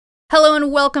Hello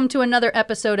and welcome to another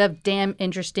episode of Damn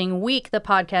Interesting Week, the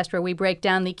podcast where we break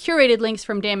down the curated links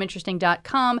from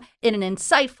damninteresting.com in an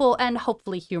insightful and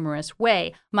hopefully humorous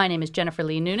way. My name is Jennifer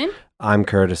Lee Noonan. I'm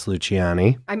Curtis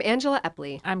Luciani. I'm Angela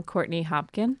Epley. I'm Courtney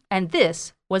Hopkin. And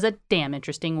this was a damn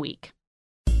interesting week.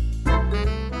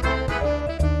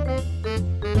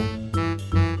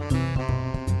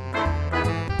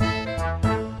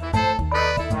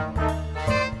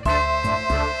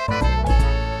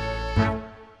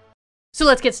 So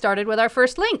let's get started with our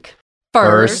first link.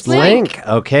 First link.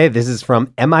 Okay, this is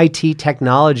from MIT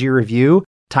Technology Review,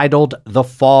 titled The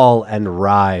Fall and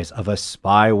Rise of a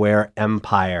Spyware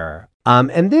Empire.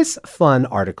 And this fun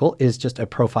article is just a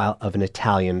profile of an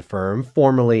Italian firm,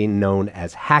 formerly known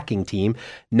as Hacking Team,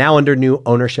 now under new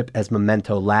ownership as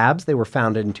Memento Labs. They were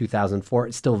founded in 2004.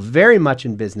 It's still very much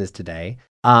in business today.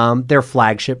 Their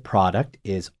flagship product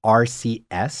is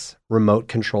RCS, Remote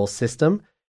Control System,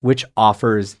 which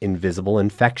offers invisible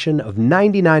infection of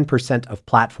 99% of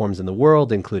platforms in the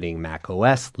world, including Mac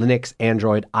OS, Linux,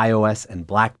 Android, iOS, and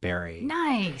BlackBerry.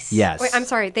 Nice. Yes. Wait, I'm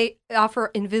sorry. They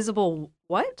offer invisible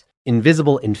what?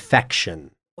 Invisible infection.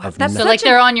 Of That's So like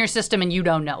they're on your system and you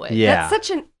don't know it. Yeah. That's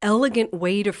such an elegant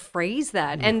way to phrase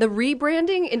that. And the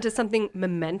rebranding into something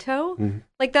Memento,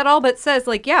 like that all but says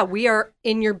like, yeah, we are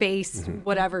in your base,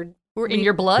 whatever. We're in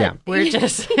your blood. Yeah. We're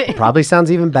just... Probably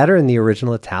sounds even better in the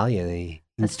original Italian.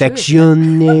 That's true.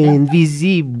 Infezione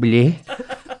invisibile.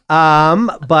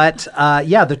 But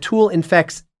the tool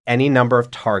infects any number of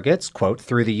targets, quote,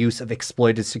 through the use of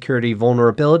exploited security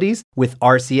vulnerabilities. With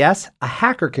RCS, a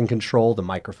hacker can control the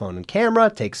microphone and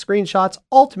camera, take screenshots,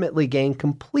 ultimately gain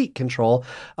complete control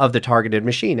of the targeted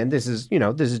machine. And this is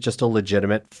just a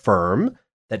legitimate firm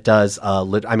that does,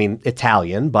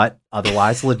 Italian, but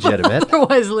otherwise legitimate.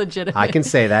 Otherwise legitimate. I can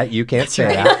say that. You can't say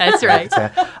that. That's right.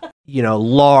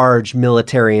 Large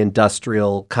military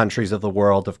industrial countries of the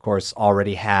world, of course,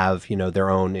 already have, their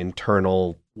own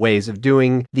internal ways of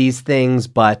doing these things.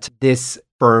 But this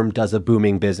firm does a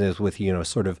booming business with,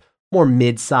 sort of more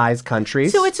mid-sized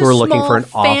countries So it's who a are looking small for an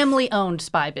family-owned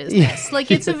spy business.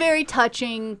 Like it's a very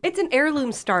touching... It's an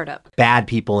heirloom startup. Bad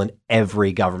people in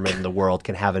every government in the world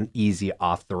can have an easy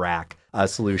off-the-rack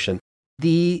solution.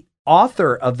 The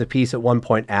author of the piece at one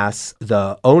point asks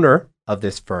the owner of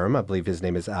this firm, I believe his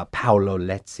name is Paolo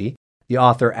Lezzi. The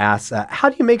author asks, how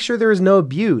do you make sure there is no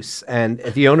abuse? And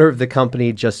the owner of the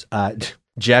company just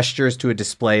gestures to a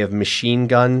display of machine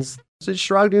guns. So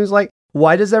shrugged and was like,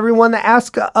 why does everyone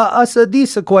ask us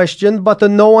this question, but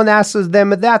no one asks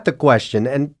them that question?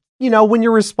 And, when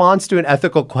your response to an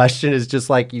ethical question is just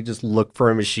like, you just look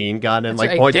for a machine gun and That's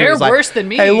right. point to it. They're It's like, worse than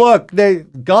me. Hey, look, they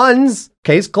guns,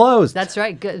 case closed. That's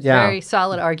right. Good. Yeah. Very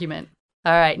solid argument.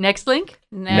 All right. Next link.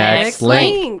 Next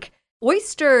link. Link.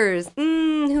 Oysters.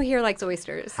 Who here likes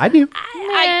oysters? I do.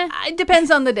 It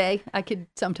depends on the day. I could A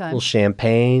sometimes. little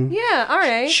champagne. Yeah, all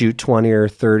right. Shoot 20 or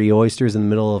 30 oysters in the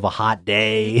middle of a hot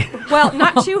day. Well,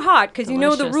 not too hot, because you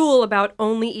know the Delicious. rule about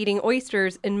only eating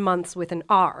oysters in months with an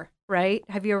R, right?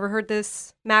 Have you ever heard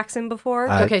this maxim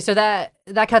before? Okay, so that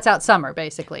cuts out summer,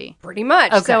 basically. Pretty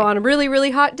much. Okay. So on really,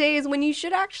 really hot days when you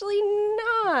should actually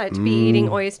not be eating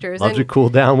oysters. Love And to cool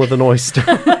down with an oyster.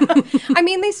 I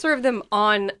mean, they serve them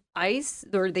on ice,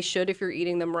 or they should if you're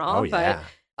eating them raw. Oh, yeah.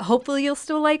 But hopefully you'll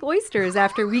still like oysters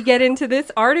after we get into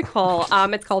this article.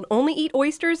 It's called Only Eat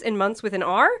Oysters in Months with an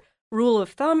R. Rule of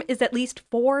thumb is at least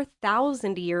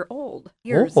 4,000 years old.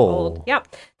 Yeah.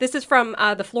 This is from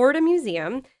the Florida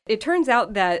Museum. It turns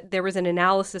out that there was an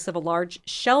analysis of a large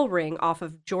shell ring off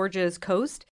of Georgia's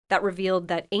coast that revealed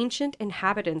that ancient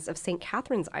inhabitants of St.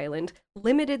 Catherine's Island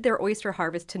limited their oyster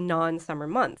harvest to non-summer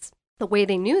months. The way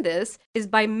they knew this is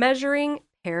by measuring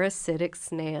parasitic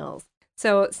snails.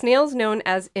 So snails known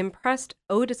as impressed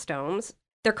odostomes,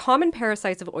 they're common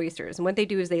parasites of oysters. And what they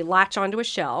do is they latch onto a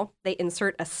shell, they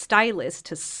insert a stylus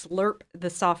to slurp the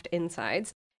soft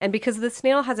insides. And because the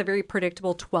snail has a very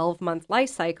predictable 12-month life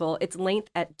cycle, its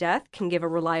length at death can give a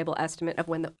reliable estimate of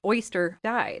when the oyster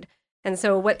died. And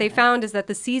so what they found is that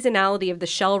the seasonality of the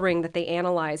shell ring that they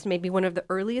analyzed may be one of the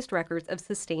earliest records of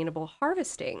sustainable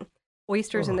harvesting.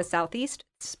 Oysters in the southeast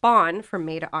spawn from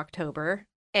May to October,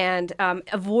 and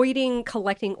avoiding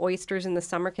collecting oysters in the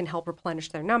summer can help replenish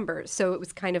their numbers. So it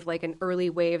was kind of like an early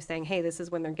way of saying, hey, this is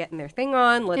when they're getting their thing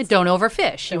on. And don't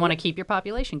overfish. You want to keep your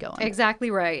population going.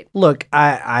 Exactly right. Look,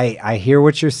 I hear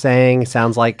what you're saying. It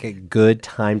sounds like a good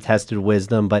time-tested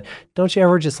wisdom, but don't you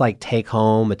ever just like take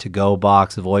home a to-go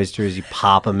box of oysters, you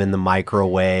pop them in the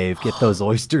microwave, get those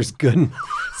oysters good and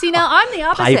See, now I'm the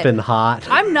opposite. piping hot?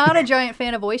 I'm not a giant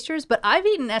fan of oysters, but I've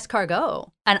eaten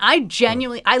escargot. And I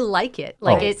genuinely, I like it.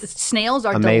 Like, Oh. snails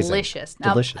are Amazing. delicious.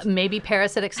 Delicious. Now, maybe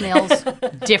parasitic snails,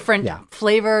 different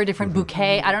flavor, different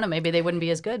bouquet. I don't know. Maybe they wouldn't be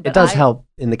as good. But It does help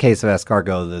in the case of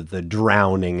escargot, the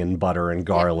drowning in butter and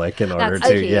garlic in order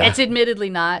That's to, key. It's admittedly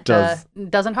not,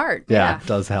 doesn't hurt. it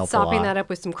does help a Sopping lot. that up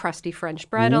with some crusty French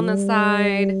bread on the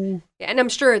side. And I'm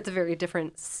sure it's a very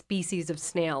different species of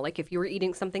snail. Like if you were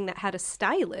eating something that had a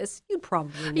stylus, you'd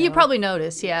probably know. You probably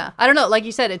notice, yeah. I don't know. Like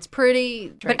you said, it's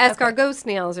pretty. But escargot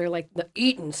snails are like the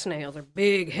eaten snails. They're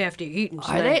big, hefty eaten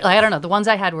snails. Are they? Like, I don't know. The ones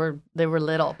I had were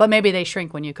little, but maybe they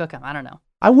shrink when you cook them. I don't know.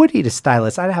 I would eat a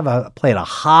stylus. I'd have a plate of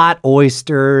hot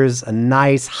oysters, a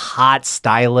nice hot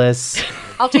stylus,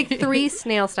 I'll take 3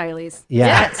 snail stylies.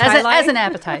 Yeah. as an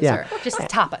appetizer, Yeah. just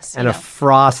tapas. and a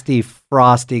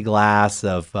frosty glass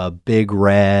of Big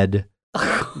Red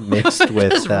mixed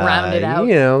with, Just round it out.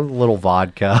 little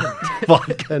vodka,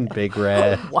 vodka and Big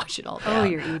Red. Wash it all Oh,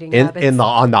 down. you're eating habits.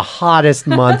 On the hottest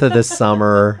month of the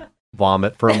summer,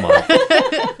 vomit for a month.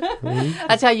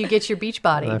 That's how you get your beach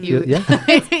body. I feel- yeah.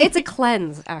 It's a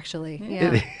cleanse, actually.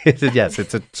 Yeah. Yes,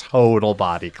 it's a total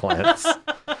body cleanse.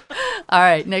 All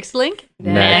right, next link.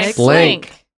 Next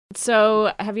link.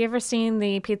 So, have you ever seen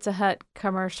the Pizza Hut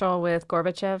commercial with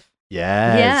Gorbachev?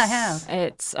 Yes. Yeah, I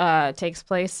have. It takes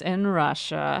place in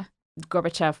Russia.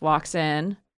 Gorbachev walks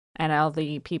in, and all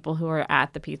the people who are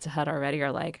at the Pizza Hut already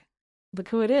are like, look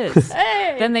who it is.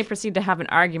 Hey. Then they proceed to have an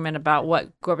argument about what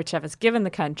Gorbachev has given the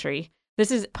country.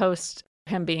 This is post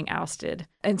him being ousted.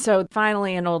 And so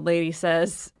finally an old lady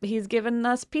says, he's given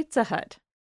us Pizza Hut.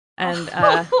 And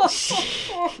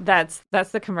that's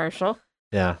the commercial.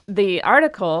 Yeah. The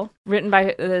article written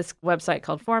by this website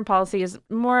called Foreign Policy is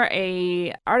more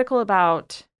a article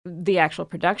about the actual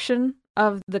production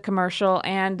of the commercial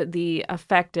and the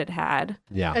effect it had.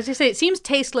 Yeah. As you say, it seems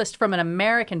tasteless from an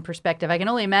American perspective. I can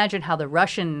only imagine how the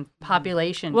Russian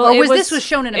population. Well, or it this was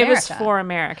shown in America? It was for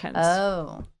Americans.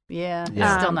 Oh, yeah.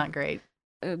 Yeah. Still not great.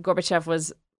 Gorbachev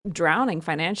was drowning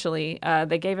financially.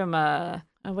 They gave him a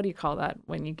what do you call that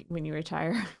when you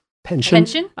retire?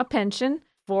 Pension. A pension,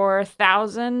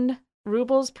 4,000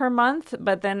 rubles per month.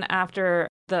 But then after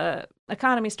the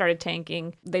economy started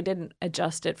tanking, they didn't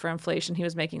adjust it for inflation. He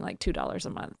was making like $2 a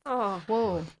month. Oh,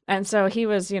 Whoa. And so he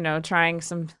was, trying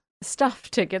some stuff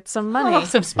to get some money. Oh,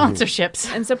 some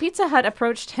sponsorships. And so Pizza Hut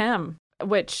approached him,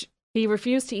 which he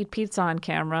refused to eat pizza on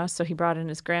camera. So he brought in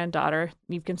his granddaughter.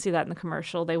 You can see that in the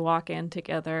commercial. They walk in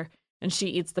together and she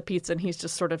eats the pizza and he's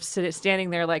just sort of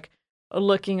standing there like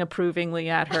looking approvingly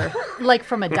at her. Like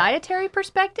from a dietary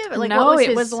perspective? Like no, what was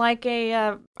it was like a,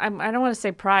 I don't want to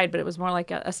say pride, but it was more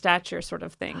like a stature sort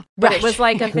of thing. But Right. it was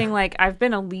like a thing like, I've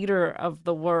been a leader of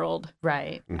the world.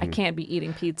 Right. I can't be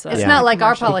eating pizza. It's Yeah. not like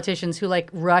our Commercial. politicians who like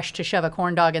rush to shove a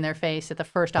corn dog in their face at the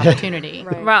first opportunity.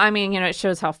 right. Well, I mean, it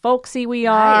shows how folksy we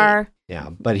Right. are. Yeah,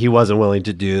 but he wasn't willing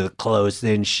to do the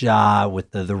close-in shot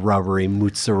with the rubbery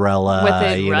mozzarella.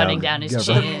 With it running down his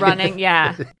chin. Running,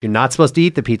 yeah. You're not supposed to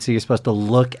eat the pizza. You're supposed to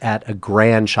look at a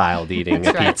grandchild eating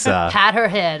a pizza Pat her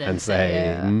head and say,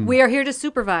 yeah. "Mm." We are here to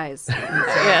supervise.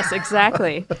 Yes,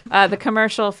 exactly. The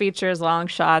commercial features long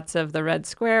shots of the red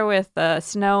square with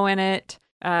snow in it.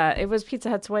 It was Pizza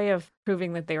Hut's way of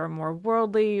proving that they were more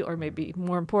worldly or maybe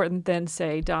more important than,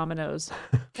 say, Domino's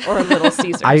or Little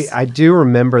Caesars. I do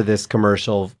remember this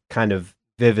commercial kind of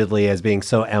vividly as being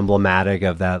so emblematic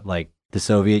of that, like the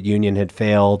Soviet Union had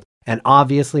failed. And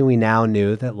obviously we now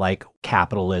knew that like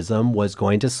capitalism was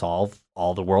going to solve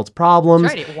all the world's problems.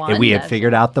 That's right, it won. And we had That's-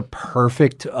 figured out the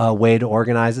perfect way to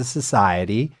organize a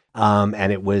society.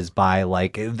 And it was by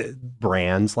like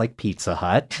brands like Pizza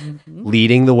Hut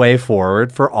leading the way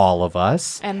forward for all of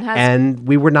us. And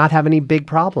We would not have any big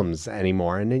problems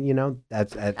anymore. And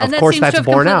that's And of that course seems that's to have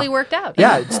borne completely out. worked out.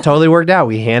 Yeah, it's totally worked out.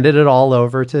 We handed it all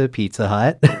over to Pizza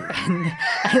Hut.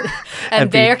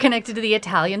 And they're connected to the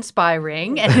Italian spy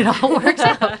ring, and it all works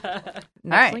out. Next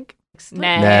right. link.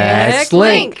 Next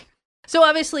link. So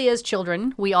obviously, as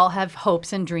children, we all have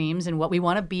hopes and dreams and what we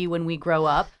want to be when we grow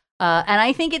up. And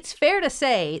I think it's fair to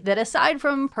say that aside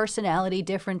from personality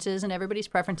differences and everybody's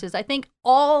preferences, I think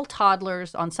all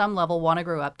toddlers on some level want to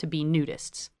grow up to be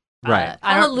nudists. Right.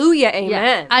 I don't- Hallelujah, amen.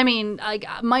 Yeah. I mean,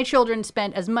 my children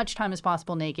spent as much time as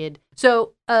possible naked.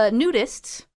 So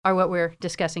nudists are what we're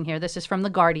discussing here. This is from The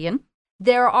Guardian.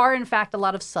 There are, in fact, a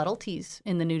lot of subtleties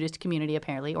in the nudist community,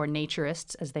 apparently, or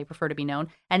naturists, as they prefer to be known.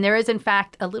 And there is, in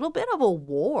fact, a little bit of a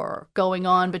war going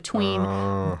on between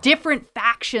different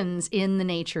factions in the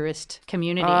naturist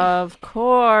community. Of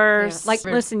course. Yeah, like-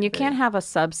 Listen, you can't have a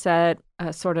subset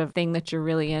sort of thing that you're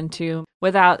really into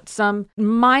without some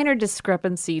minor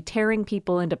discrepancy tearing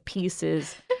people into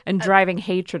pieces and driving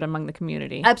hatred among the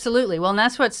community. Absolutely. Well, and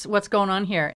that's what's going on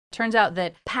here. Turns out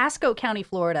that Pasco County,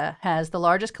 Florida, has the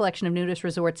largest collection of nudist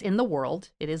resorts in the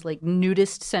world. It is like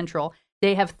nudist central.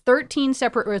 They have 13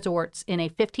 separate resorts in a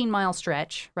 15-mile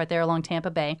stretch right there along Tampa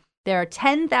Bay. There are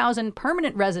 10,000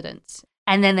 permanent residents.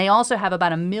 And then they also have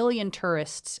about 1 million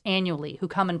tourists annually who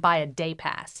come and buy a day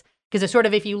pass. Because it's sort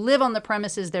of, if you live on the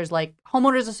premises, there's like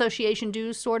homeowners association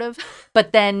dues, sort of.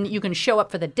 But then you can show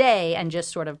up for the day and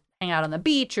just sort of hang out on the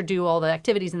beach or do all the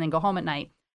activities and then go home at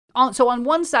night. So on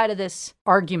one side of this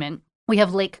argument, we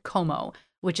have Lake Como,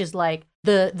 which is like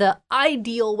the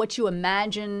ideal, what you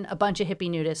imagine a bunch of hippie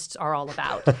nudists are all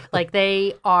about. Like,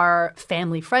 they are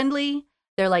family friendly.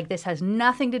 They're like, this has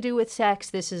nothing to do with sex.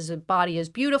 This is, a body is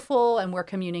beautiful and we're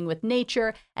communing with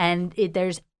nature. And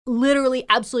there's literally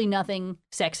absolutely nothing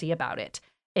sexy about it.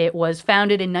 It was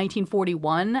founded in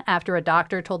 1941 after a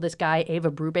doctor told this guy, Ava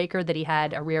Brubaker, that he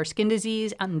had a rare skin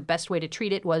disease, and the best way to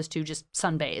treat it was to just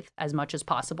sunbathe as much as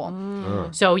possible.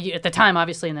 So at the time,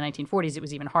 obviously in the 1940s, it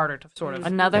was even harder to sort of...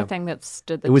 Another thing that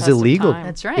stood the It was test of illegal. time.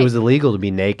 That's right. It was illegal to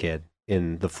be naked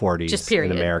in the 40s Just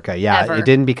period. in America. Yeah, Ever. it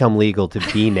didn't become legal to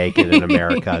be naked in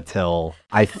America till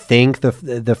I think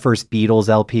the first Beatles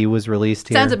LP was released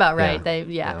here. Sounds about right.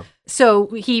 Yeah. So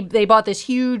they bought this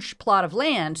huge plot of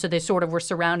land, so they sort of were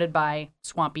surrounded by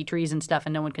swampy trees and stuff,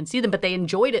 and no one can see them, but they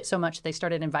enjoyed it so much they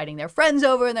started inviting their friends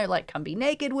over, and they're like, come be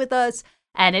naked with us,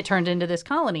 and it turned into this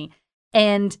colony.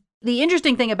 And the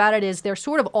interesting thing about it is they're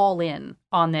sort of all in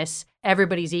on this,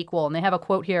 everybody's equal, and they have a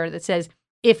quote here that says,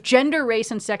 if gender, race,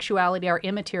 and sexuality are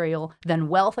immaterial, then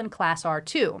wealth and class are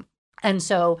too. And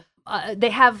so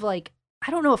they have, like, I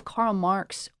don't know if Karl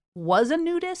Marx was a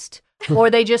nudist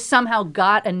or they just somehow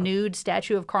got a nude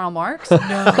statue of Karl Marx.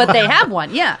 But they have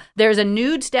one. Yeah. There's a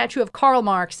nude statue of Karl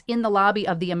Marx in the lobby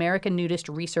of the American Nudist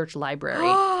Research Library.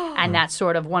 And that's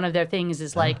sort of one of their things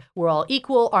is like, we're all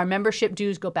equal. Our membership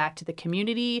dues go back to the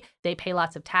community. They pay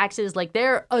lots of taxes. Like,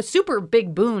 they're a super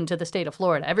big boon to the state of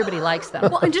Florida. Everybody likes them.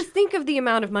 Well, and just think of the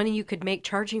amount of money you could make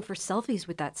charging for selfies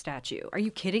with that statue. Are you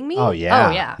kidding me? Oh, yeah.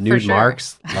 Oh, yeah, for Nude sure.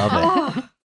 Marx. Love it.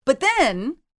 But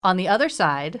then, on the other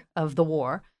side of the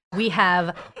war, we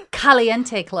have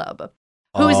Caliente Club,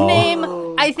 whose name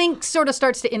I think sort of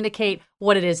starts to indicate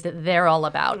what it is that they're all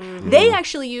about. They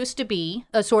actually used to be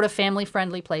a sort of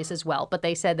family-friendly place as well, but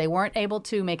they said they weren't able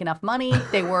to make enough money.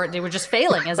 They were just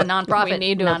failing as a nonprofit. We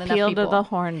need to Not appeal enough to people. the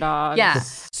horn dogs. Yeah.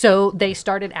 So they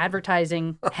started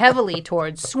advertising heavily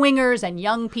towards swingers and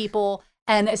young people,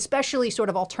 and especially sort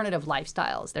of alternative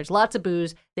lifestyles. There's lots of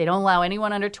booze. They don't allow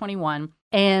anyone under 21.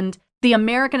 And the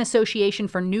American Association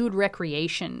for Nude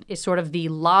Recreation is sort of the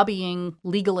lobbying,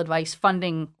 legal advice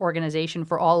funding organization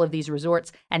for all of these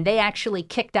resorts. And they actually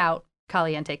kicked out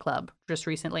Caliente Club just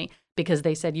recently because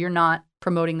they said, you're not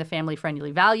promoting the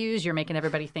family-friendly values. You're making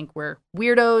everybody think we're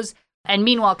weirdos. And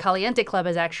meanwhile, Caliente Club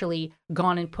has actually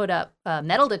gone and put up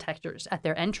metal detectors at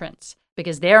their entrance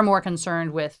because they're more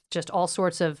concerned with just all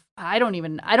sorts of, I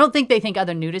don't think they think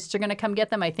other nudists are going to come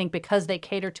get them. I think because they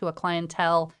cater to a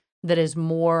clientele that is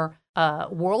more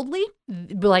worldly,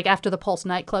 like after the Pulse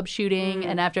nightclub shooting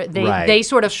and after they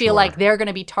sort of feel like they're going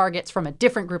to be targets from a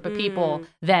different group of people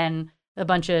than a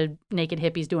bunch of naked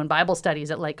hippies doing Bible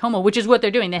studies at Lake Como, which is what they're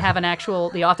doing. They have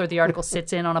the author of the article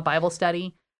sits in on a Bible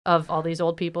study of all these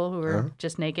old people who are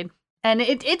just naked. And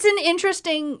it's an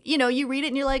interesting, you read it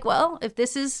and you're like, well, if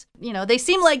this is, they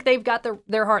seem like they've got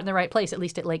their heart in the right place, at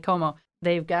least at Lake Como.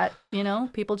 They've got,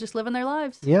 people just living their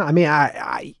lives. Yeah, I mean,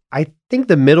 I think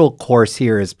the middle course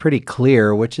here is pretty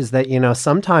clear, which is that,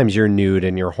 sometimes you're nude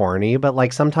and you're horny, but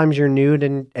like sometimes you're nude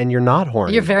and you're not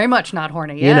horny. You're very much not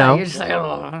horny. Yeah, you're just like,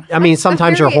 oh. I mean,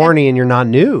 sometimes you're horny and you're not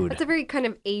nude. That's a very kind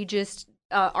of ageist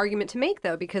argument to make,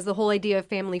 though, because the whole idea of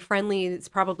family friendly is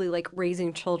probably like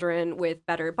raising children with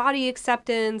better body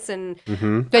acceptance and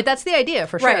But that's the idea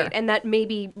for sure. right, and that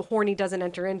maybe horny doesn't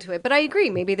enter into it. But I agree,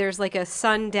 maybe there's like a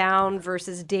sundown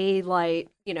versus daylight,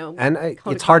 And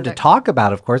code it's of hard to conduct. talk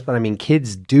about, of course, but I mean,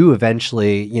 kids do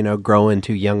eventually, grow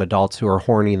into young adults who are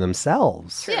horny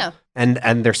themselves. Yeah,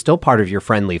 And they're still part of your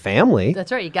friendly family.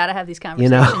 that's right. You got to have these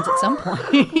conversations at some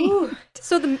point. Ooh.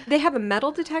 So they have a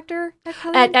metal detector at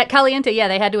Caliente? At Caliente, yeah,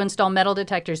 they had to install metal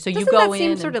detectors. So Doesn't you go that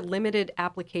seem in. sort of limited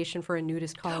application for a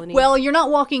nudist colony? Well, you're not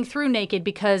walking through naked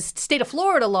because state of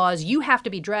Florida laws, you have to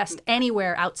be dressed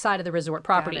anywhere outside of the resort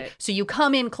property. it. So you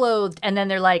come in clothed, and then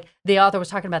they're like, the author was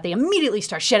talking about, they immediately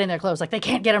start shedding their clothes. Like, they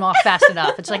can't get them off fast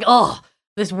enough. It's like, oh,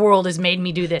 this world has made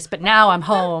me do this, but now I'm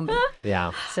home.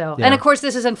 Yeah. So, Yeah. and of course,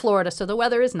 this is in Florida, so the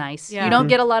weather is nice. Yeah. You don't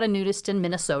get a lot of nudists in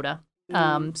Minnesota.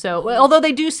 So although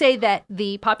they do say that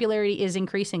the popularity is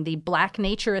increasing, the Black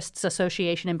Naturists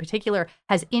Association in particular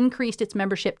has increased its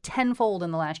membership tenfold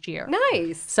in the last year.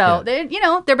 Nice. So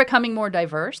they're becoming more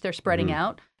diverse. They're spreading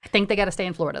out. I think they got to stay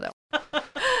in Florida though.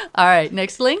 All right,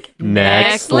 next link.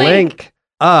 Next link.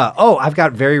 I've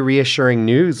got very reassuring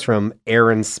news from Air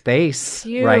and Space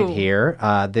right here.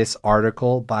 This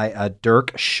article by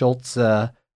Dirk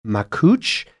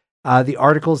Schulze-Makuch. The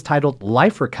article is titled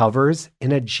 "Life Recovers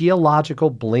in a Geological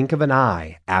Blink of an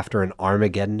Eye After an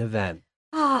Armageddon Event."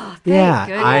 Oh, thank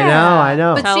goodness. I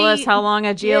know. But Tell us how long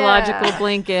a geological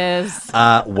blink is.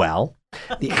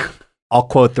 I'll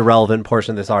quote the relevant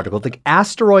portion of this article. The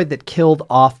asteroid that killed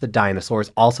off the dinosaurs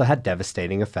also had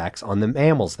devastating effects on the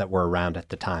mammals that were around at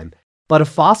the time. But a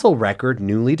fossil record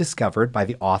newly discovered by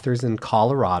the authors in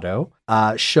Colorado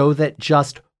show that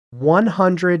just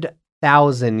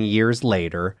 100,000 years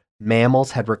later,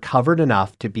 mammals had recovered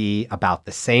enough to be about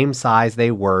the same size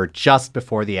they were just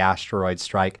before the asteroid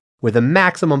strike, with a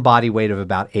maximum body weight of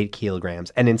about 8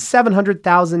 kilograms. And in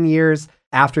 700,000 years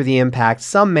after the impact,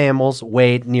 some mammals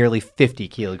weighed nearly 50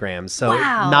 kilograms. So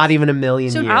not even a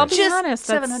million years. I'll be Just honest,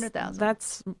 700,000.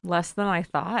 That's less than I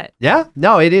thought. Yeah,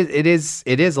 no, it is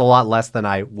a lot less than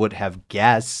I would have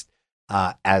guessed.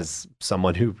 As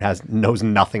someone who knows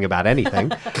nothing about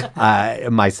anything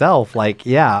myself,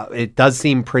 it does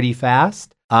seem pretty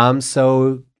fast.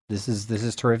 So this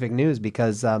is terrific news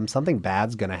because something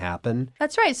bad's going to happen.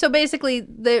 That's right. So basically,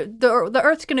 the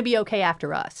Earth's going to be okay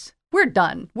after us. We're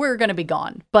done. We're going to be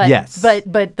gone. But yes.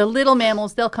 but the little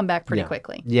mammals, they'll come back pretty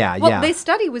quickly. Well, the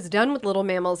study was done with little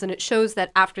mammals, and it shows that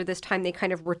after this time, they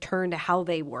kind of return to how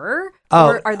they were.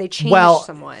 Or are they changed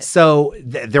somewhat? So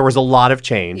there was a lot of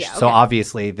change. Yeah, So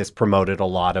obviously, this promoted a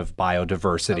lot of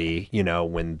biodiversity. Okay.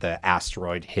 When the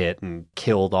asteroid hit and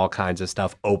killed all kinds of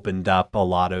stuff, opened up a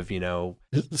lot of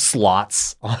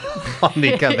slots on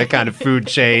the kind of food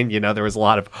chain. There was a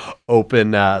lot of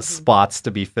open spots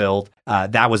to be filled.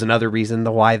 That was another reason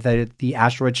why the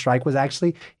asteroid strike was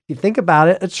actually, if you think about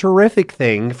it, a terrific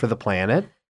thing for the planet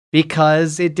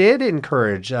because it did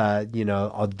encourage,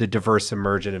 the diverse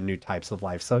emergence of new types of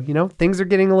life. So, things are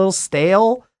getting a little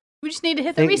stale. We just need to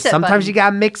hit the reset Sometimes button. you got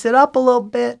to mix it up a little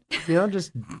bit.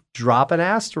 Just drop an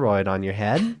asteroid on your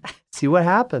head, see what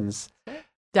happens.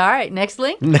 All right, next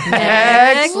link.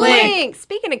 Next link.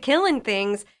 Speaking of killing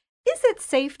things, is it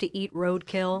safe to eat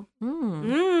roadkill?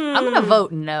 I'm going to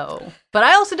vote no. But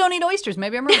I also don't eat oysters.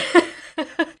 Maybe I'm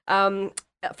right.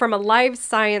 From a Live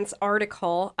Science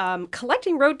article,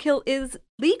 collecting roadkill is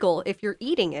legal if you're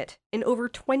eating it in over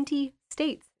 20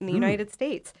 states in the United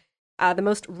States. The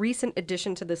most recent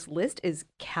addition to this list is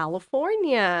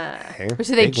California.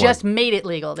 So they just made it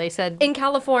legal. They said in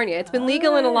California. It's been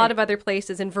legal in a lot of other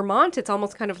places. In Vermont, it's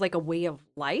almost kind of like a way of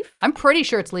life. I'm pretty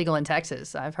sure it's legal in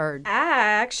Texas, I've heard.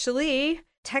 Actually,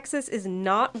 Texas is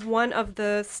not one of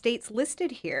the states listed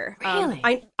here. Really?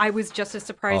 I was just as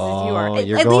surprised as you are.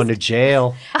 You're going to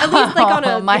jail. At least on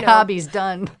a my hobby's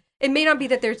done. It may not be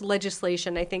that there's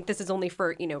legislation. I think this is only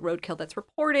for, roadkill that's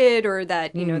reported or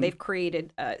that, they've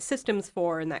created systems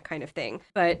for and that kind of thing.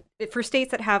 But for states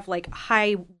that have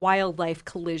high wildlife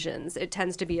collisions, it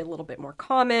tends to be a little bit more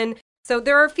common. So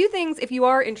there are a few things, if you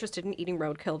are interested in eating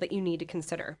roadkill, that you need to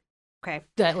consider. Okay.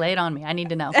 Lay it on me. I need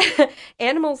to know.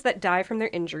 Animals that die from their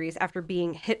injuries after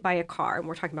being hit by a car, and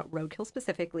we're talking about roadkill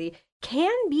specifically,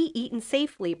 can be eaten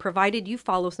safely provided you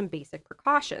follow some basic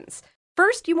precautions.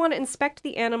 First, you want to inspect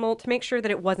the animal to make sure that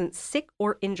it wasn't sick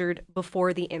or injured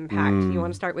before the impact. You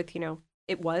want to start with,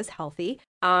 it was healthy.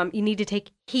 You need to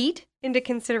take heat into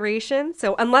consideration.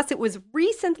 So unless it was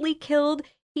recently killed,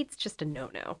 heat's just a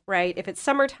no-no, right? If it's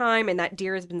summertime and that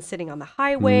deer has been sitting on the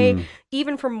highway,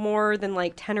 even for more than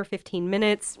 10 or 15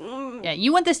 minutes. Yeah,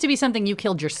 you want this to be something you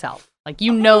killed yourself.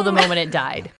 The moment it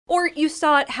died. Or you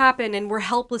saw it happen and were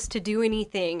helpless to do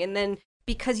anything. And then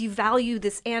because you value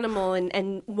this animal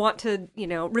and want to,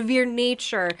 revere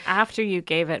nature. After you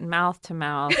gave it mouth to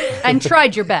mouth. And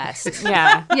tried your best.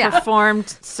 Yeah. Performed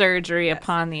surgery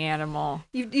upon the animal.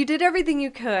 You did everything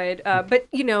you could. But,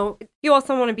 you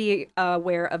also want to be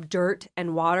aware of dirt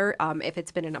and water. If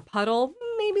it's been in a puddle,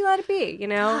 maybe let it be,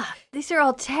 These are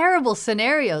all terrible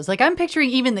scenarios. I'm picturing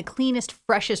even the cleanest,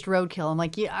 freshest roadkill. I'm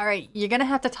like, yeah, all right, you're going to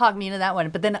have to talk me into that one.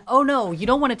 But then, oh no, you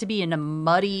don't want it to be in a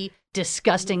muddy,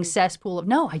 disgusting cesspool of,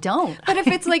 no, I don't. But if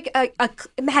it's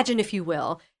imagine if you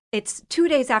will, it's 2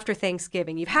 days after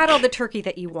Thanksgiving. You've had all the turkey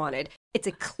that you wanted. It's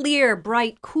a clear,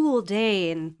 bright, cool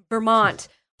day in Vermont.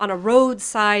 on a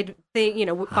roadside thing,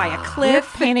 by a You're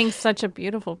cliff. painting such a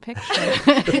beautiful picture.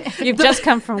 You've just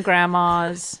come from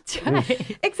grandma's.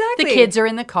 Exactly. The kids are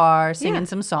in the car singing Yeah.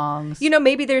 some songs.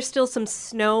 Maybe there's still some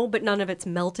snow, but none of it's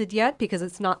melted yet because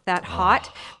it's not that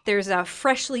hot. There's a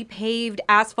freshly paved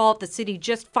asphalt. The city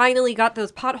just finally got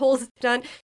those potholes done.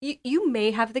 You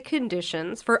may have the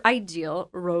conditions for ideal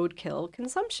roadkill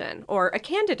consumption or a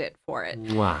candidate for it.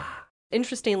 Wow.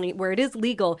 Interestingly, where it is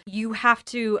legal, you have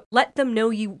to let them know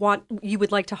you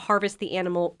would like to harvest the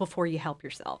animal before you help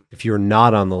yourself. If you're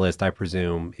not on the list, I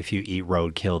presume if you eat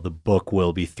roadkill, the book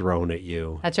will be thrown at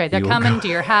you. That's right. They're You will coming go- to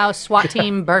your house, SWAT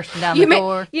team bursting down You the may,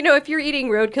 door. if you're eating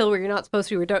roadkill where you're not supposed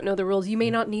to or don't know the rules, you may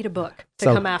not need a book to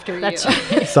So- come after That's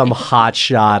you. right. Some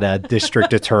hotshot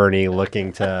district attorney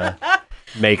looking to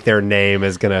make their name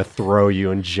is going to throw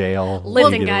you in jail.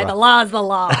 Listen, You get guy, a- the law's the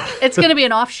law. It's going to be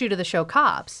an offshoot of the show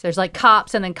Cops. There's like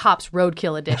Cops and then Cops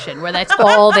Roadkill Edition, where that's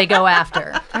all they go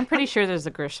after. I'm pretty sure there's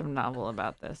a Grisham novel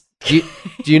about this. Do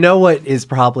you know what is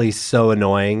probably so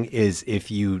annoying is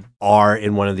if you are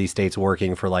in one of these states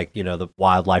working for the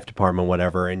wildlife department,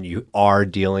 whatever, and you are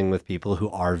dealing with people who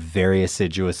are very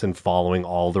assiduous in following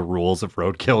all the rules of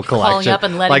roadkill collection. up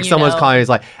and letting like you someone's know. calling, is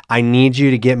like, I need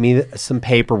you to get me some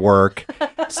paperwork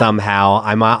somehow.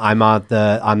 I'm on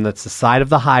the side of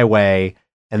the highway.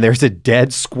 And there's a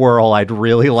dead squirrel I'd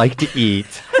really like to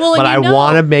eat, Well, but and I you know-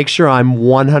 want to make sure I'm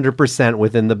 100%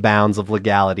 within the bounds of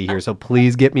legality here. So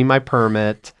please get me my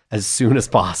permit as soon as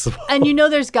possible. And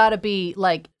there's got to be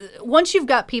once you've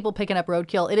got people picking up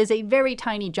roadkill, it is a very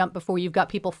tiny jump before you've got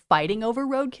people fighting over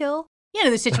roadkill.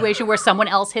 The situation where someone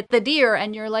else hit the deer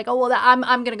and you're like, oh, well, I'm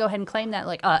going to go ahead and claim that.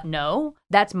 Like, no,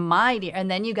 that's my deer. And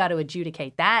then you got to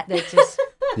adjudicate that. That's just...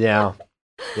 Yeah.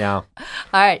 All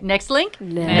right, next link.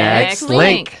 Next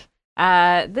link.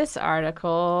 This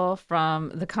article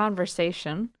from The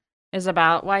Conversation is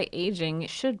about why aging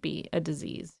should be a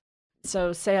disease.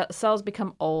 So cells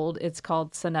become old. It's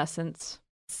called senescence.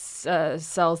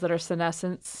 Cells that are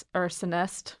senescence or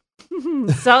senesced.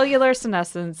 Cellular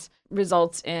senescence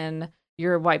results in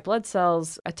your white blood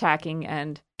cells attacking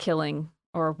and killing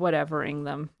or whatevering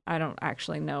them. I don't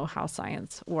actually know how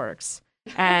science works.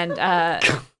 And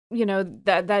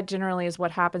that generally is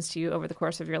what happens to you over the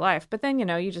course of your life. But then,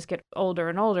 you just get older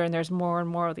and older and there's more and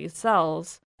more of these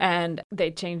cells and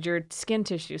they change your skin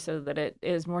tissue so that it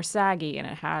is more saggy and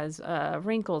it has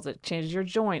wrinkles. It changes your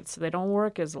joints so they don't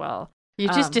work as well.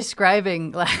 You're just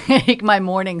describing like my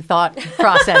morning thought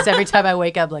process every time I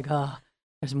wake up, like, oh,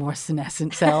 there's more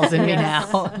senescent cells in me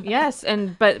now. Yes.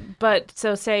 And but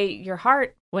so say your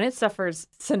heart, when it suffers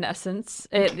senescence,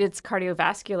 it's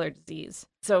cardiovascular disease.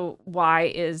 So why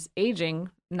is aging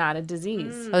not a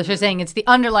disease? I was just saying it's the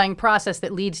underlying process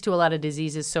that leads to a lot of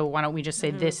diseases. So why don't we just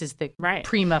say this is the Right.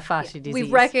 prima facie disease?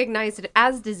 We recognize it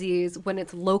as disease when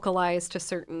it's localized to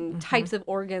certain types of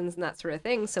organs and that sort of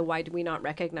thing. So why do we not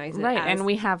recognize it Right. as... And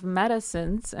we have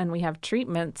medicines and we have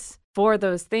treatments for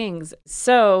those things.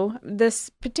 So this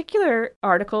particular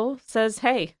article says,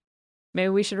 hey, maybe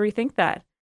we should rethink that.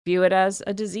 View it as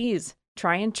a disease.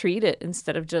 Try and treat it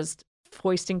instead of just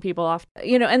hoisting people off,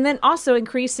 and then also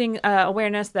increasing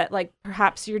awareness that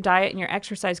perhaps your diet and your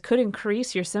exercise could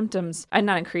increase your symptoms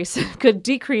could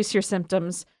decrease your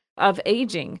symptoms of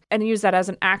aging, and use that as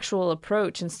an actual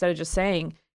approach instead of just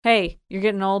saying, hey, you're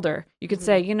getting older. You could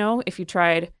say, if you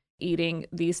tried eating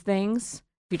these things,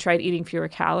 if you tried eating fewer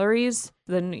calories,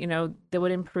 then, that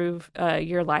would improve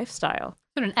your lifestyle.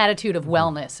 Sort of an attitude of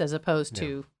wellness as opposed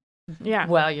to, Yeah.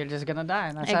 well, you're just going to die.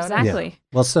 And that's how it is. Exactly. Yeah.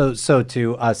 Well, so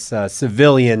to us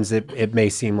civilians, it may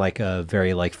seem like a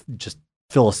very just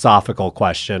philosophical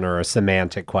question or a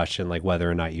semantic question, like whether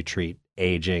or not you treat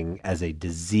aging as a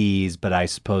disease, but I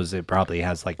suppose it probably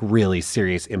has really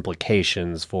serious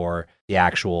implications for the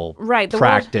actual Right, the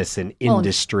practice and Well,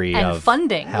 industry and of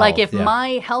funding. health, Like if yeah. my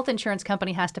health insurance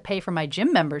company has to pay for my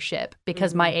gym membership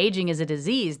because my aging is a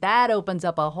disease, that opens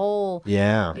up a whole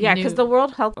Yeah. Yeah, because new- the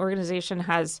World Health Organization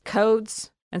has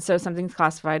codes. And so something's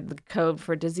classified the code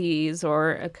for disease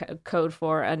or a code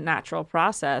for a natural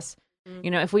process.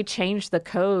 If we change the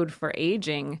code for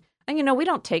aging, and we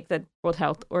don't take the World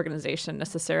Health Organization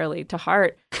necessarily to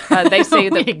heart. They say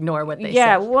we that ignore what they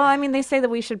yeah, say. well, they say that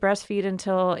we should breastfeed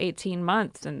until 18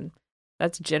 months, and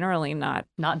that's generally not.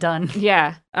 Not done.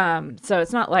 Yeah. So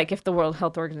it's not like if the World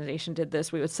Health Organization did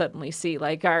this, we would suddenly see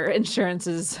our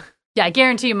insurances. Yeah, I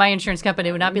guarantee you my insurance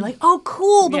company would not be like, oh,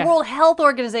 cool, the Yeah. World Health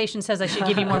Organization says I should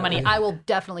give you more money. I will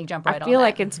definitely jump right I on feel that.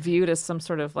 like it's viewed as some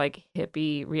sort of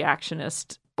hippie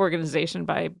reactionist organization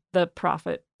by the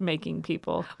profit-making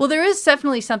people. Well, there is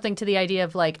definitely something to the idea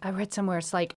of like, I read somewhere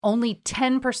it's like only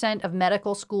 10% of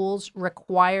medical schools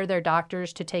require their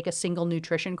doctors to take a single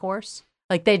nutrition course.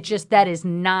 Like that is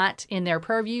not in their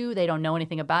purview. They don't know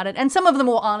anything about it. And some of them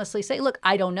will honestly say, look,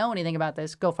 I don't know anything about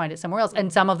this. Go find it somewhere else.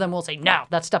 And some of them will say, no,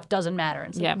 that stuff doesn't matter.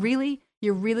 And so really?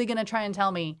 You're really going to try and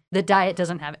tell me that diet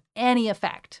doesn't have any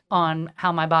effect on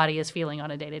how my body is feeling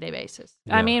on a day-to-day basis?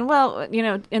 Yeah. I mean, well,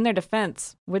 in their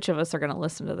defense, which of us are going to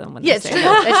listen to them when they it's say true.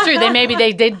 that? It's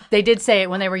true. They did say it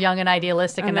when they were young and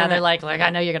idealistic, and now they're like, I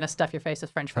know you're going to stuff your face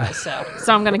with French fries, so.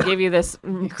 So I'm going to give you this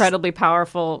incredibly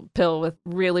powerful pill with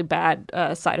really bad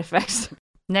side effects.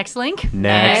 Next link.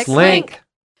 Next link.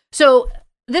 So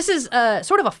this is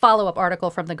sort of a follow-up article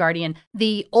from The Guardian.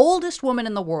 The oldest woman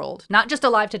in the world, not just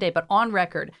alive today, but on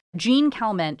record, Jean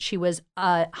Calment. She was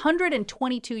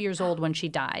 122 years old when she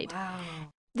died. Wow.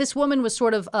 This woman was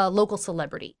sort of a local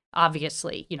celebrity,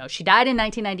 obviously. She died in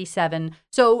 1997,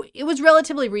 so it was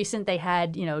relatively recent. They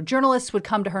had, journalists would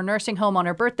come to her nursing home on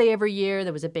her birthday every year.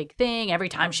 There was a big thing. Every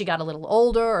time she got a little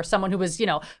older or someone who was,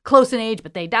 close in age,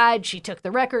 but they died, she took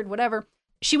the record, whatever.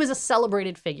 She was a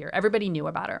celebrated figure. Everybody knew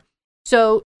about her.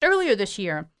 So earlier this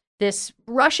year, this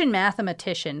Russian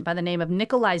mathematician by the name of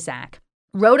Nikolai Zak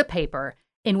wrote a paper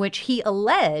in which he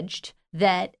alleged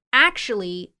that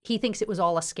actually he thinks it was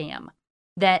all a scam,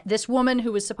 that this woman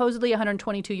who was supposedly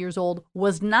 122 years old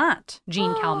was not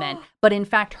Jean Calment, but in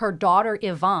fact her daughter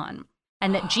Yvonne,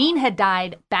 and that Jean had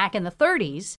died back in the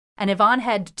 30s. And Yvonne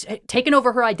had taken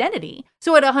over her identity.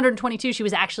 So at 122, she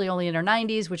was actually only in her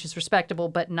 90s, which is respectable,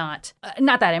 but not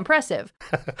that impressive.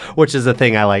 Which is the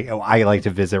thing I like. I like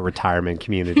to visit retirement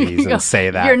communities and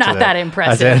say that. You're not that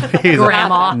impressive,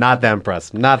 Grandma. Not that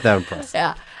impressed. Not that impressed.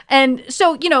 Yeah. And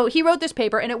so, he wrote this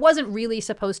paper, and it wasn't really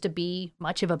supposed to be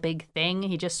much of a big thing.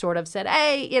 He just sort of said,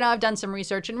 hey, I've done some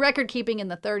research, and record keeping in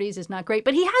the 30s is not great.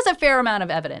 But he has a fair amount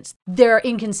of evidence. There are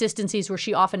inconsistencies where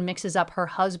she often mixes up her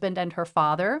husband and her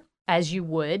father, as you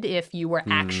would if you were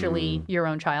actually your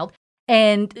own child.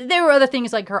 And there were other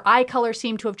things like her eye color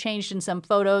seemed to have changed in some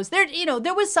photos. There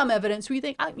was some evidence where you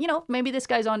think, maybe this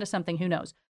guy's onto something, who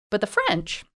knows. But the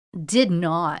French did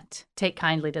not take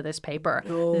kindly to this paper.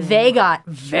 Oh. They got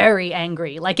very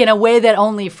angry, like in a way that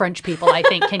only French people, I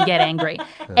think, can get angry.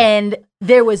 And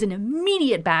there was an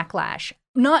immediate backlash,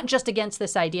 not just against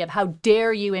this idea of how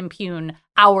dare you impugn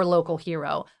our local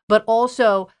hero, but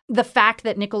also the fact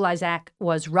that Nikolai Zak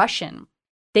was Russian.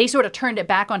 They sort of turned it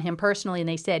back on him personally, and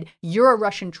they said, you're a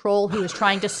Russian troll who is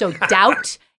trying to sow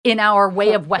doubt in our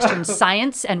way of Western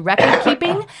science and record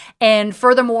keeping. And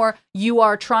furthermore, you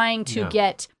are trying to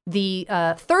get the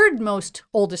third most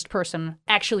oldest person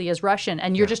actually is Russian,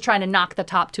 and you're just trying to knock the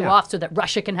top two off so that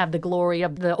Russia can have the glory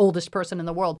of the oldest person in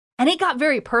the world. And it got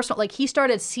very personal. Like, he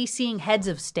started CCing heads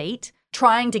of state,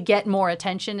 trying to get more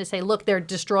attention, to say, look, they're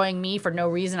destroying me for no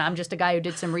reason. I'm just a guy who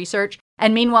did some research.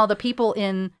 And meanwhile, the people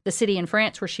in the city in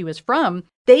France where she was from,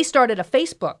 they started a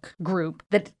Facebook group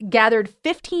that gathered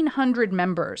 1,500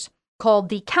 members called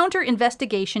the Counter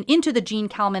Investigation into the Jean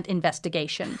Calment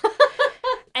Investigation.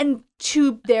 And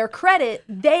to their credit,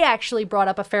 they actually brought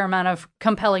up a fair amount of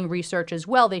compelling research as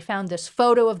well. They found this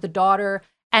photo of the daughter,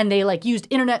 and they used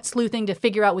internet sleuthing to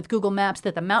figure out with Google Maps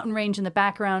that the mountain range in the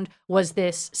background was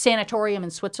this sanatorium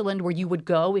in Switzerland where you would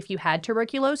go if you had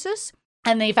tuberculosis.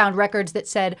 And they found records that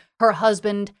said her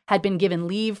husband had been given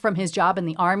leave from his job in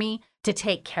the army to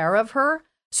take care of her.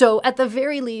 So at the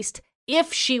very least,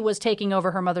 if she was taking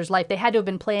over her mother's life, they had to have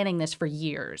been planning this for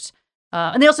years.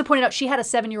 And they also pointed out she had a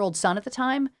 7-year-old son at the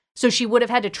time. So she would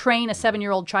have had to train a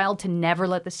 7-year-old child to never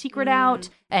let the secret out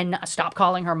and stop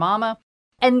calling her mama.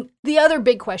 And the other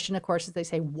big question, of course, is they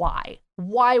say, why?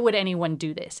 Why would anyone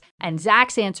do this? And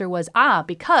Zak's answer was,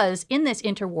 because in this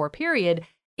interwar period,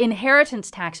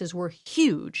 inheritance taxes were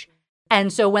huge.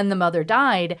 And so when the mother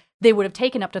died, they would have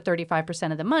taken up to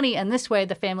 35% of the money. And this way,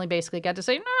 the family basically got to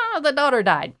say, no, the daughter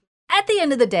died. At the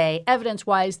end of the day,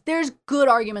 evidence-wise, there's good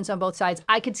arguments on both sides.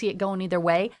 I could see it going either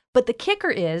way. But the kicker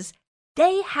is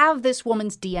they have this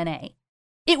woman's DNA.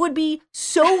 It would be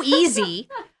so easy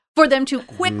for them to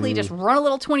quickly just run a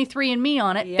little 23andMe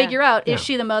on it, figure out, is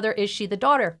she the mother, is she the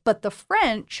daughter? But the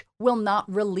French will not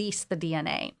release the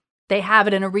DNA. They have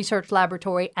it in a research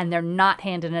laboratory, and they're not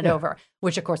handing it over,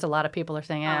 which, of course, a lot of people are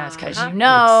saying, it's because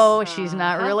she's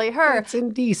not really her. It's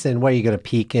indecent. What, are you going to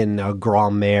peek in a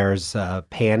Grand-Mère's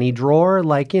panty drawer?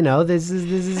 This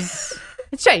is...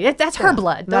 It's right. That's her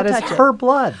blood. Don't touch it. That is her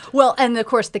blood. Well, and of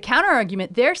course, the counter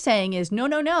argument they're saying is,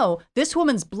 no. This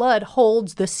woman's blood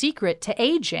holds the secret to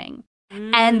aging.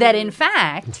 And that, in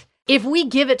fact, if we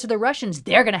give it to the Russians,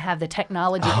 they're going to have the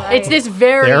technology. Right. It's this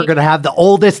very... They're going to have the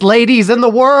oldest ladies in the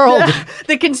world.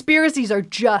 The conspiracies are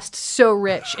just so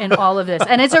rich in all of this.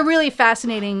 And it's a really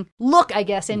fascinating look, I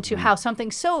guess, into how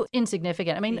something so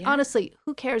insignificant. I mean, honestly,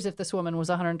 who cares if this woman was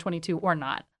 122 or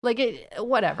not? Like,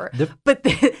 whatever. But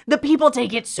the people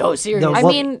take it so seriously. I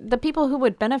mean, the people who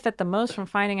would benefit the most from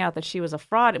finding out that she was a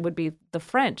fraud, it would be the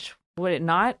French, would it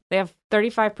not? They have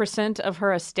 35% of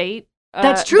her estate.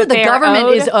 That's true. That The they are government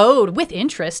owed. is owed with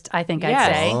interest, I think I'd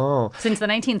Yes. say, Oh. since the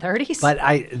 1930s. But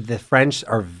the French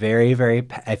are very, very,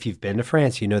 if you've been to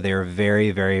France, you know they are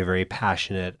very, very, very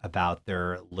passionate about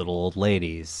their little old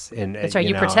ladies. And That's right,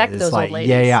 you know, protect it's those old ladies.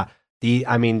 Yeah, yeah.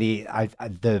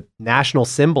 The national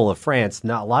symbol of France,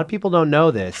 not a lot of people don't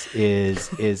know this,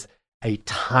 is a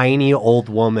tiny old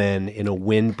woman in a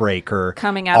windbreaker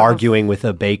Coming out arguing with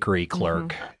a bakery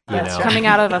clerk. You That's know? coming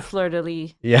out of a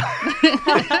fleur-de-lis. Yeah.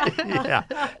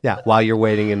 Yeah. While you're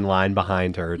waiting in line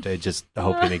behind her, just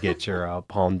hoping to get your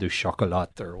pain du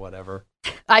chocolat or whatever.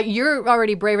 You're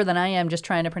already braver than I am just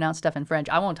trying to pronounce stuff in French.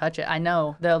 I won't touch it. I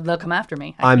know they'll come after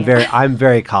me. I'm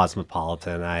very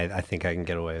cosmopolitan. I think I can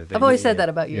get away with it. I've always said that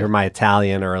about you. You're my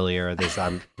Italian earlier.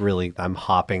 I'm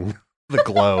hopping the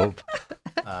globe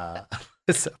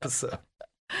this episode.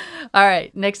 All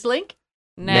right, next link.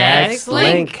 Next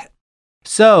link.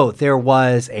 So there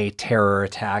was a terror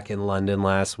attack in London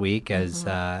last week, as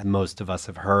most of us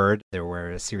have heard. There were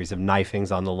a series of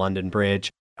knifings on the London Bridge.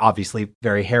 Obviously,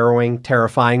 very harrowing,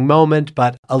 terrifying moment,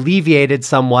 but alleviated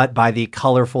somewhat by the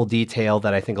colorful detail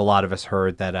that I think a lot of us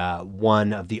heard, that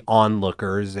one of the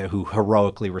onlookers who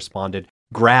heroically responded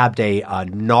grabbed a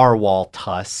narwhal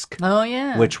tusk. Oh,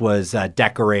 yeah. Which was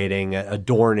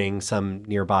adorning some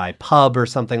nearby pub or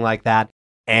something like that,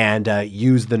 and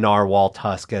used the narwhal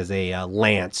tusk as a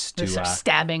lance to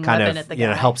stabbing kind weapon of at the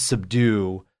guy. help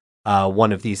subdue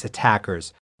one of these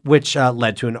attackers, which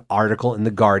led to an article in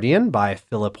The Guardian by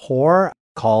Philip Hoare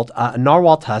called "A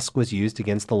Narwhal Tusk Was Used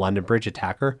Against the London Bridge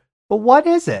Attacker." But what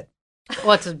is it?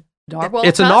 What's a narwhal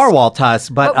It's tusk? a narwhal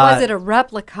tusk, but was it a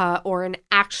replica or an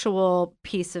actual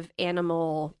piece of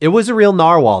animal? it was a real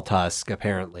narwhal tusk,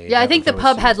 apparently. Yeah, I That think was the what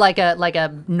pub was had like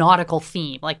a nautical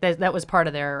theme. Like that was part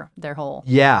of their whole.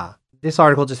 Yeah. This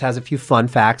article just has a few fun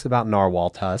facts about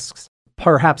narwhal tusks.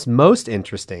 Perhaps most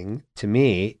interesting to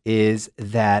me is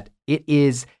that it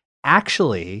is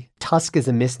actually, tusk is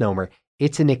a misnomer.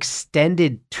 It's an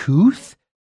extended tooth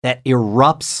that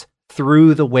erupts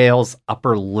through the whale's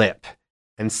upper lip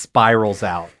and spirals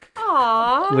out.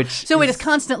 Aww. So it is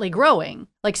constantly growing,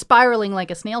 like spiraling like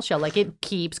a snail shell. Like it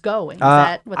keeps going. Is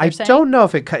that what they're saying? I don't know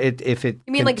if it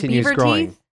You mean like continues beaver growing.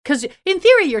 teeth? Because in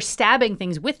theory, you're stabbing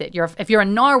things with it. If you're a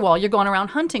narwhal, you're going around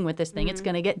hunting with this thing. It's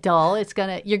going to get dull.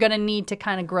 You're going to need to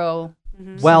kind of grow.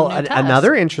 Well, new tusk.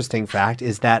 another interesting fact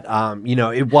is that,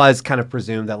 it was kind of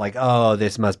presumed that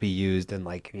this must be used in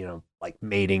like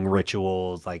mating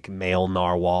rituals, like male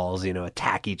narwhals,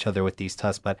 attack each other with these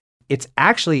tusks. But it's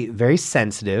actually very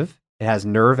sensitive. It has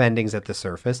nerve endings at the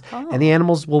surface, and the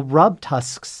animals will rub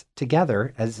tusks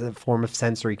together as a form of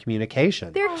sensory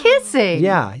communication. They're kissing.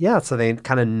 Yeah. So they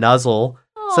kind of nuzzle.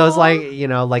 So it's like,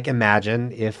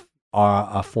 imagine if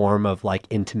a form of like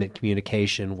intimate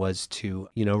communication was to,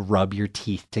 rub your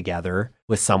teeth together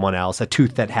with someone else, a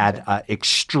tooth that had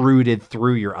extruded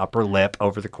through your upper lip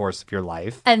over the course of your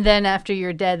life. And then after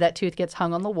you're dead, that tooth gets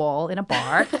hung on the wall in a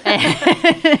bar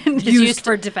and is Used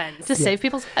for defense. to save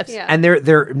people's lives. Yeah. And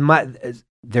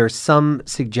there's some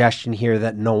suggestion here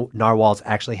that narwhals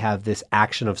actually have this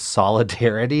action of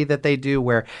solidarity that they do,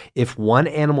 where if one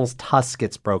animal's tusk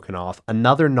gets broken off,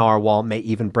 another narwhal may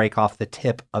even break off the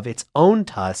tip of its own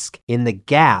tusk in the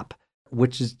gap,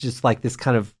 which is just like this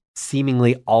kind of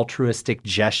seemingly altruistic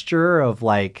gesture of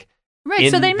like,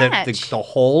 Right, so they match. the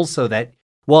hole, so that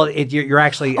you're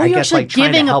actually I you're guess actually like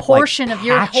trying giving to help, a portion of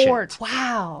your patch it. hoard.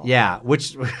 Wow. Yeah,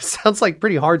 which sounds like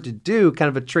pretty hard to do, kind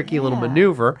of a tricky little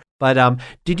maneuver. But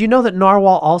did you know that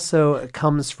narwhal also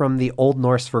comes from the Old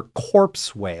Norse for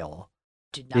corpse whale?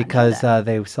 Did not know Because that.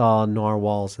 they saw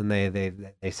narwhals and they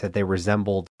said they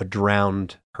resembled a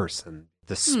drowned person.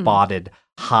 The spotted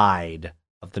hide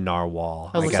of the narwhal,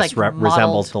 It I looks guess, like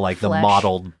resembles the mottled the flesh.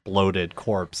 mottled, bloated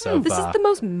corpse of. This is the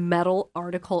most metal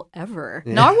article ever.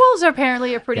 Narwhals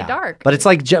apparently are pretty Yeah. dark. But it's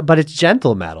like, but it's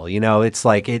gentle metal, It's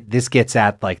like this gets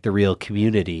at like the real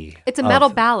community. It's a metal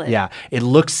ballad. Yeah, it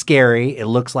looks scary. It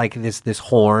looks like this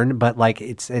horn, but like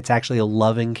it's actually a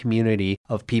loving community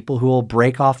of people who will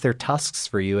break off their tusks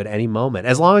for you at any moment,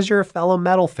 as long as you're a fellow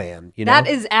metal fan. That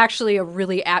is actually a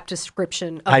really apt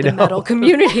description I of the know. metal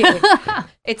community.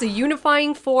 It's a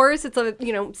unifying force. It's a,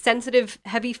 sensitive,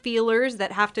 heavy feelers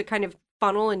that have to kind of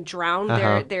funnel and drown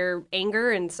their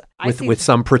anger. And with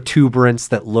some protuberance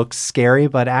that looks scary,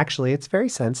 but actually it's very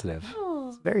sensitive.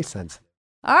 It's very sensitive.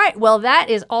 All right. Well, that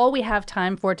is all we have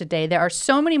time for today. There are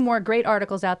so many more great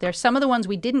articles out there. Some of the ones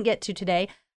we didn't get to today.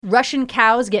 Russian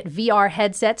cows get VR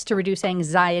headsets to reduce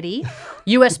anxiety.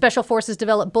 U.S. Special Forces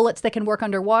develop bullets that can work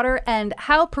underwater. And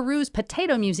how Peru's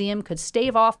Potato Museum could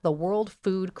stave off the world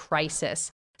food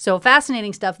crisis. So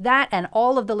fascinating stuff. That and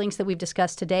all of the links that we've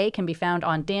discussed today can be found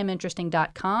on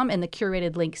damninteresting.com in the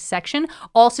curated links section.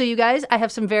 Also, you guys, I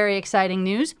have some very exciting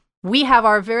news. We have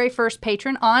our very first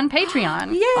patron on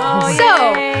Patreon.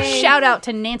 So shout out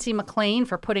to Nancy McLean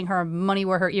for putting her money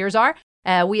where her ears are.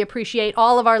 We appreciate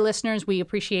all of our listeners. We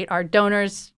appreciate our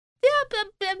donors.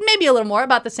 Yeah, maybe a little more,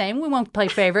 about the same. We won't play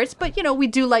favorites, but, we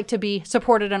do like to be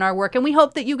supported in our work. And we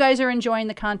hope that you guys are enjoying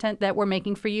the content that we're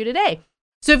making for you today.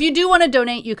 So if you do want to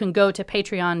donate, you can go to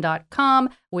patreon.com.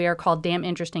 We are called Damn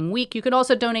Interesting Week. You can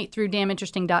also donate through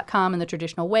damninteresting.com in the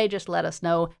traditional way. Just let us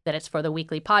know that it's for the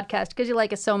weekly podcast because you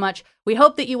like us so much. We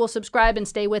hope that you will subscribe and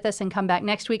stay with us and come back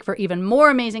next week for even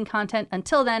more amazing content.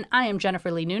 Until then, I am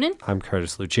Jennifer Lee Noonan. I'm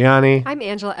Curtis Luciani. I'm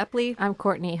Angela Epley. I'm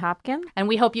Courtney Hopkin. And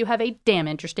we hope you have a damn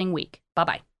interesting week.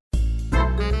 Bye-bye.